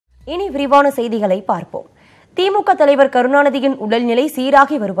இனி விரிவான செய்திகளை பார்ப்போம். திமுக தலைவர் கருணாநிதியின் உடல்நிலை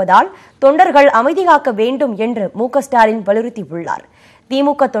சீராகி வருவதால் தொண்டர்கள் அமைதி காக்க வேண்டும் என்று மு.க.ஸ்டாலின் வலியுறுத்தியுள்ளார்.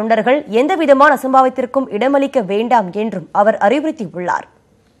 திமுக தொண்டர்கள் எந்தவிதமான அசம்பாவித்திற்கும் இடமளிக்க வேண்டாம் என்றும் அவர் அறிவுறுத்தியுள்ளார்.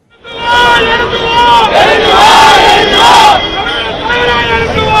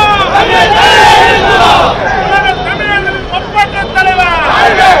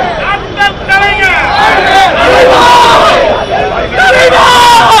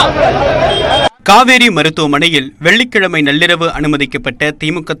 காவேரி மருத்துவமனையில் வெள்ளிக்கிழமை நள்ளிரவு அனுமதிக்கப்பட்ட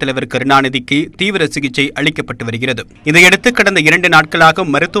திமுக தலைவர் கருணாநிதிக்கு தீவிர சிகிச்சை அளிக்கப்பட்டு வருகிறது. இதையடுத்து கடந்த 2 நாட்களாக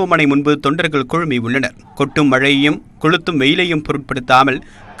மருத்துவமனை முன்பு தொண்டர்கள் குழுமியுள்ளனர். கொட்டும் மழையையும் கொளுத்தும் வெயிலையும் பொருட்படுத்தாமல்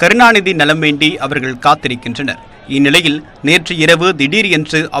கருணாநிதி நலம் வேண்டி அவர்கள் காத்திருக்கின்றனர். இந்நிலையில் நேற்று இரவு திடீர்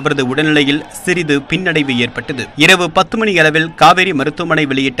என்று அவரது உடல்நிலையில் சிறிது பின்னடைவு ஏற்பட்டது. இரவு 10 மணி அளவில் காவேரி மருத்துவமனை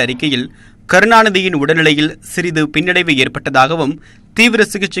வெளியிட்ட அறிக்கையில் கருணாநிதியின் உடல்நிலையில் சிறிது பின்னடைவு ஏற்பட்டதாகவும் தீவிர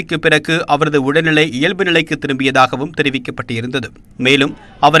சிகிச்சைக்கு பிறகு அவரது உடல்நிலை இயல்பு நிலைக்கு திரும்பியதாகவும் தெரிவிக்கப்பட்டிருந்தது. மேலும்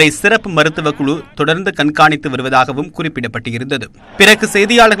அவரை சிறப்பு மருத்துவ குழு தொடர்ந்து கண்காணித்து வருவதாகவும் குறிப்பிடப்பட்டிருந்தது. பிறகு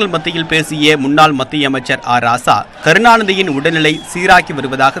செய்தியாளர்கள் மத்தியில் பேசிய முன்னாள் மத்திய அமைச்சர் ஆர் ராசா கருணாநிதியின் உடல்நிலை சீராக்கி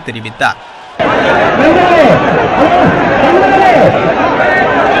வருவதாக தெரிவித்தார்.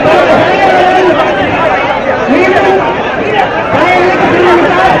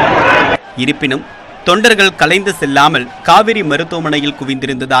 இருப்பினும் தொண்டர்கள் கலைந்து செல்லாமல் காவிரி மருத்துவமனையில்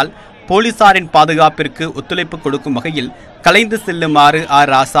குவிந்திருந்ததால் போலீசாரின் பாதுகாப்பிற்கு ஒத்துழைப்பு கொடுக்கும் வகையில் கலைந்து செல்லுமாறு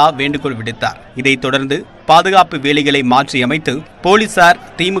ஆர் ராசா வேண்டுகோள் விடுத்தார். இதைத் தொடர்ந்து பாதுகாப்பு வேலைகளை மாற்றியமைத்து போலீசார்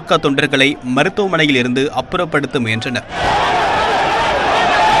திமுக தொண்டர்களை மருத்துவமனையில் இருந்து அப்புறப்படுத்த முயன்றனர்.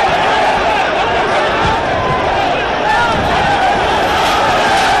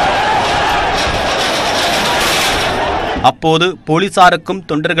 அப்போது போலீசாருக்கும்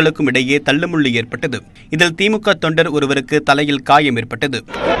தொண்டர்களுக்கும் இடையே தள்ளுமுள்ளு ஏற்பட்டது. இதில் திமுக தொண்டர் ஒருவருக்கு தலையில் காயம் ஏற்பட்டது.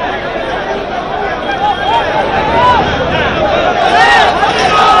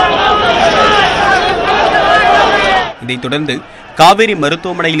 இதைத் தொடர்ந்து காவேரி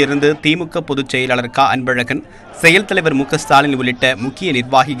மருத்துவமனையில் இருந்து திமுக பொதுச் செயலாளர் க. அன்பழகன், செயல் தலைவர் மு.க.ஸ்டாலின் உள்ளிட்ட முக்கிய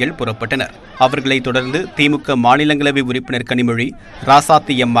நிர்வாகிகள் புறப்பட்டனர். அவர்களை தொடர்ந்து திமுக மாநிலங்களவை உறுப்பினர் கனிமொழி,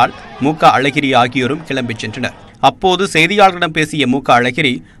 ராசாத்தி அம்மாள், மு.க. அழகிரி ஆகியோரும் கிளம்பிச் சென்றனர். அப்போது செய்தியாளர்களிடம் பேசிய மு.க.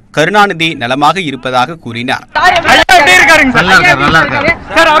 அழகிரி கருணாநிதி நலமாக இருப்பதாக கூறினார்.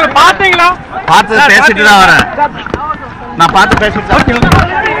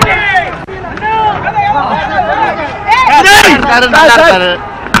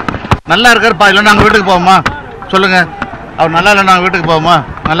 நல்லா இருக்காருப்பா. இல்ல நாங்க வீட்டுக்கு போவோமா சொல்லுங்க. அவர் நல்லா இல்ல நாங்க வீட்டுக்கு போவோமா?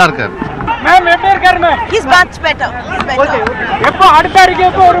 நல்லா இருக்காரு. மேம் எப்படி இருக்காரு மேம்? He's much better. எப்போ அடுத்த அறிக்கை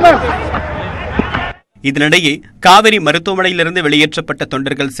எப்போ வரும் மேம்? இதனிடையே காவிரி மருத்துவமனையிலிருந்து வெளியேற்றப்பட்ட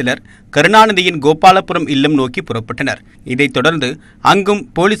தொண்டர்கள் சிலர் கருணாநிதியின் கோபாலபுரம் இல்லம் நோக்கி புறப்பட்டனர். இதைத் தொடர்ந்து அங்கும்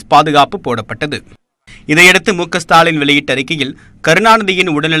போலீஸ் பாதுகாப்பு போடப்பட்டது. இதையடுத்து மு.க.ஸ்டாலின் வெளியிட்ட அறிக்கையில்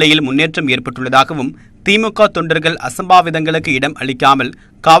கருணாநிதியின் உடல்நிலையில் முன்னேற்றம் ஏற்பட்டுள்ளதாகவும் திமுக தொண்டர்கள் அசம்பாவிதங்களுக்கு இடம் அளிக்காமல்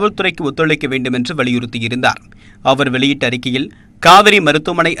காவல்துறைக்கு ஒத்துழைக்க வேண்டும் என்று வலியுறுத்தியிருந்தார். அவர் வெளியிட்ட அறிக்கையில் காவிரி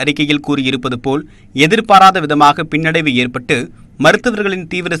மருத்துவமனை அறிக்கையில் கூறியிருப்பது போல் எதிர்பாராத விதமாக பின்னடைவு ஏற்பட்டு மருத்துவர்களின்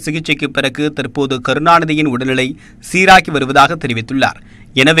தீவிர சிகிச்சைக்கு பிறகு தற்போது கருணாநிதியின் உடல்நிலை சீராக்கி வருவதாக தெரிவித்துள்ளார்.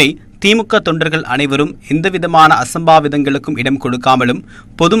 எனவே திமுக தொண்டர்கள் அனைவரும் எந்தவிதமான அசம்பாவிதங்களுக்கும் இடம் கொடுக்காமலும்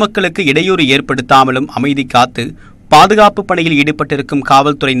பொதுமக்களுக்கு இடையூறு ஏற்படுத்தாமலும் அமைதி காத்து பாதுகாப்பு பணியில் ஈடுபட்டிருக்கும்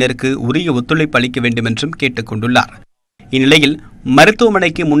காவல்துறையினருக்கு உரிய ஒத்துழைப்பு அளிக்க வேண்டும் என்றும் கேட்டுக் கொண்டுள்ளார். இந்நிலையில்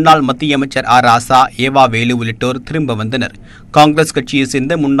மருத்துவமனைக்கு முன்னாள் மத்திய அமைச்சர் ஆர் ராசா, ஏவா வேலு உள்ளிட்டோர் திரும்ப வந்தனர். காங்கிரஸ் கட்சியை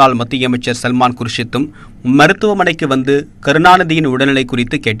சேர்ந்த முன்னாள் மத்திய அமைச்சர் சல்மான் குர்ஷித்தும் மருத்துவமனைக்கு வந்து கருணாநிதியின் உடல்நிலை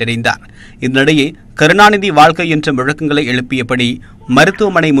குறித்து கேட்டறிந்தார். இதனிடையே கருணாநிதி வாழ்க்கை என்ற முழக்கங்களை எழுப்பியபடி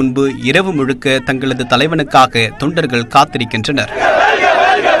மருத்துவமனை முன்பு இரவு முழுக்க தங்களது தலைவனுக்காக தொண்டர்கள் காத்திருக்கின்றனர்.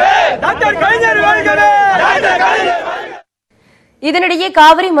 இதனிடையே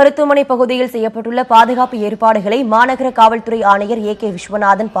காவிரி மருத்துவமனை பகுதியில் செய்யப்பட்டுள்ள பாதுகாப்பு ஏற்பாடுகளை மாநகர காவல்துறை ஆணையர் ஏ.கே.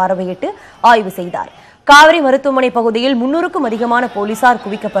 விஸ்வநாதன் பார்வையிட்டு ஆய்வு செய்தார். காவிரி மருத்துவமனை பகுதியில் 300க்கும் அதிகமான போலீசார்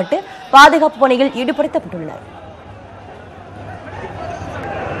குவிக்கப்பட்டு பாதுகாப்பு பணியில் ஈடுபடுத்தப்பட்டுள்ளனர்.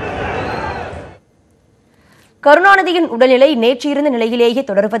 கருணாநிதியின் உடல்நிலை நேற்று இருந்த நிலையிலேயே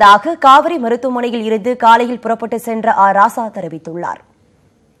தொடர்வதாக காவிரி மருத்துவமனையில் இருந்து காலையில் புறப்பட்டு சென்ற ஆர் ராசா தெரிவித்துள்ளார்.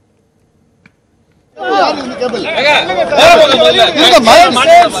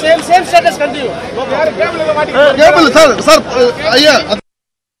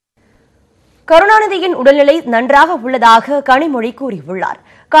 கருணாநிதியின் உடல்நிலை நன்றாக உள்ளதாக கனிமொழி கூறியுள்ளார்.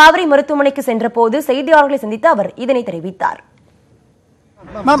 காவிரி மருத்துவமனைக்கு சென்றபோது செய்தியாளர்களை சந்தித்து அவர் இதனை தெரிவித்தார்.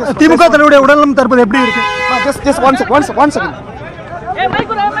 திமுக தலைவருடைய உடல்நலம் தற்போது எப்படி இருக்கு?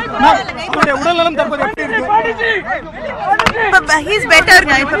 உடல்நலம் தற்போது எப்படி இருக்கு? He is better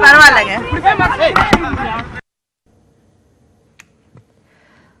ங்க, இப்ப பரவாயில்லைங்க.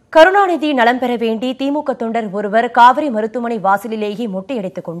 கருணாநிதி நலம் பெற வேண்டி திமுக தொண்டர் ஒருவர் காவிரி மருத்துவமனை வாசலிலேயே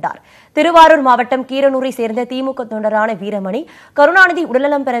மொட்டையடித்துக் கொண்டார். திருவாரூர் மாவட்டம் கீரனூரை சேர்ந்த திமுக தொண்டரான வீரமணி கருணாநிதி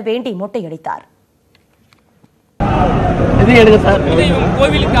உடல்நலம் பெற வேண்டி மொட்டையடித்தார்.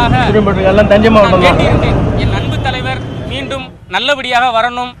 கோவிலுக்காக என் அன்பு தலைவர் மீண்டும் நல்லபடியாக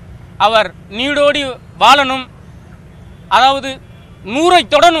வரணும், அவர் நீடோடி வாழணும், அதாவது 100ஐ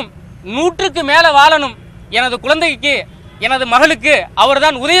தொடணும், 100க்கு மேல வாழணும். எனது குழந்தைக்கு, எனது மகளுக்கு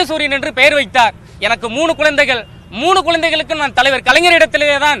அவர்தான் உதயசூரியன் என்று பெயர் வைத்தார். எனக்கு 3 குழந்தைகள், 3 குழந்தைகளுக்கு நான் தலைவர்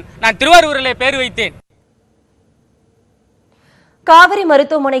கலைஞரிடத்திலே தான் நான் திருவாரூரிலே பெயர் வைத்தேன். காவிரி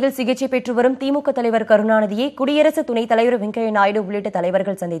மருத்துவமனையில் சிகிச்சை பெற்று வரும் திமுக தலைவர் கருணாநிதியை குடியரசு துணைத் தலைவர் வெங்கையா நாயுடு உள்ளிட்ட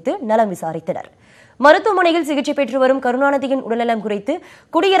தலைவர்கள் சந்தித்து நலம் விசாரித்தனர். மருத்துவமனையில் சிகிச்சை பெற்று வரும் கருணாநிதியின் உடல்நலம் குறித்து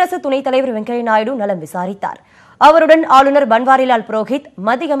குடியரசு துணைத் தலைவர் வெங்கையா நாயுடு நலம் விசாரித்தார். அவருடன் ஆளுநர் பன்வாரிலால் புரோஹித்,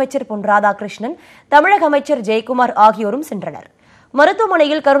 மத்திய அமைச்சர் பொன் ராதாகிருஷ்ணன், தமிழக அமைச்சர் ஜெயக்குமார் ஆகியோரும் சென்றனர்.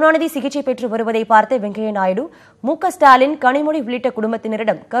 மருத்துவமனையில் கருணாநிதி சிகிச்சை பெற்று வருவதை பார்த்த வெங்கையா நாயுடு மு.க. ஸ்டாலின், கனிமொழி உள்ளிட்ட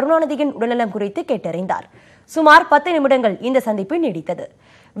குடும்பத்தினரிடம் கருணாநிதியின் உடல்நலம் குறித்து கேட்டறிந்தார். சுமார் 10 நிமிடங்கள் இந்த சந்திப்பு நீடித்தது.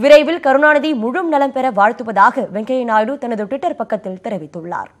 விரைவில் கருணாநிதி முழு நலம் பெற வாழ்த்துவதாக வெங்கையா நாயுடு தனது ட்விட்டர் பக்கத்தில்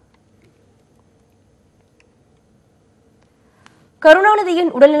தெரிவித்துள்ளார்.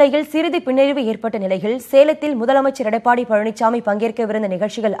 கருணாநிதியின் உடல்நிலையில் சிறிது பின்னடைவு ஏற்பட்ட நிலையில் சேலத்தில் முதலமைச்சர் எடப்பாடி பழனிசாமி பங்கேற்கவிருந்த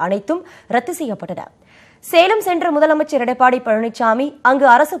நிகழ்ச்சிகள் அனைத்தும் ரத்து செய்யப்பட்டன. சேலம் சென்ற முதலமைச்சர் எடப்பாடி பழனிசாமி அங்கு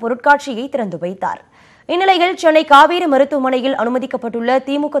அரசு பொருட்காட்சியை திறந்து வைத்தார். இந்நிலையில் சென்னை காவேரி மருத்துவமனையில் அனுமதிக்கப்பட்டுள்ள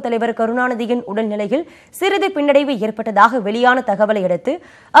திமுக தலைவர் கருணாநிதியின் உடல்நிலையில் சிறிது பின்னடைவு ஏற்பட்டதாக வெளியான தகவலை அடுத்து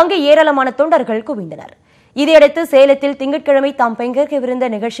அங்கு ஏராளமான தொண்டர்கள் குவிந்தனர். இதையடுத்து சேலத்தில் திங்கட்கிழமை தாம் பங்கேற்கவிருந்த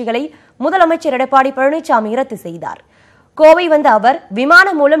நிகழ்ச்சிகளை முதலமைச்சர் எடப்பாடி பழனிசாமி ரத்து செய்தார். கோவை வந்த அவர்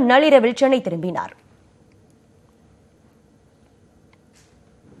விமானம் மூலம் நள்ளிரவில் சென்னை திரும்பினார்.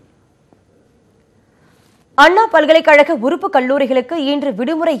 அண்ணா பல்கலைக்கழக உறுப்பு கல்லூரிகளுக்கு இன்று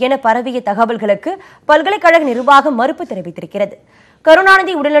விடுமுறை என பரவிய தகவல்களுக்கு பல்கலைக்கழக நிர்வாகம் மறுப்பு தெரிவித்திருக்கிறது.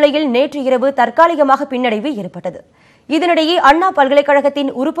 கருணாநிதி உடல்நிலையில் நேற்று இரவு தற்காலிகமாக பின்னடைவு ஏற்பட்டது. இதனிடையே அண்ணா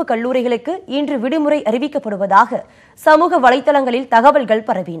பல்கலைக்கழகத்தின் உறுப்பு கல்லூரிகளுக்கு இன்று விடுமுறை அறிவிக்கப்படுவதாக சமூக வலைதளங்களில் தகவல்கள்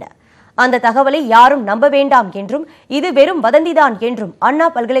பரவின. அந்த தகவலை யாரும் நம்ப வேண்டாம் என்றும் இது வெறும் வதந்திதான் என்றும் அண்ணா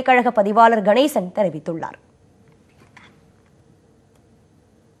பல்கலைக்கழக பதிவாளர் கணேசன் தெரிவித்துள்ளார்.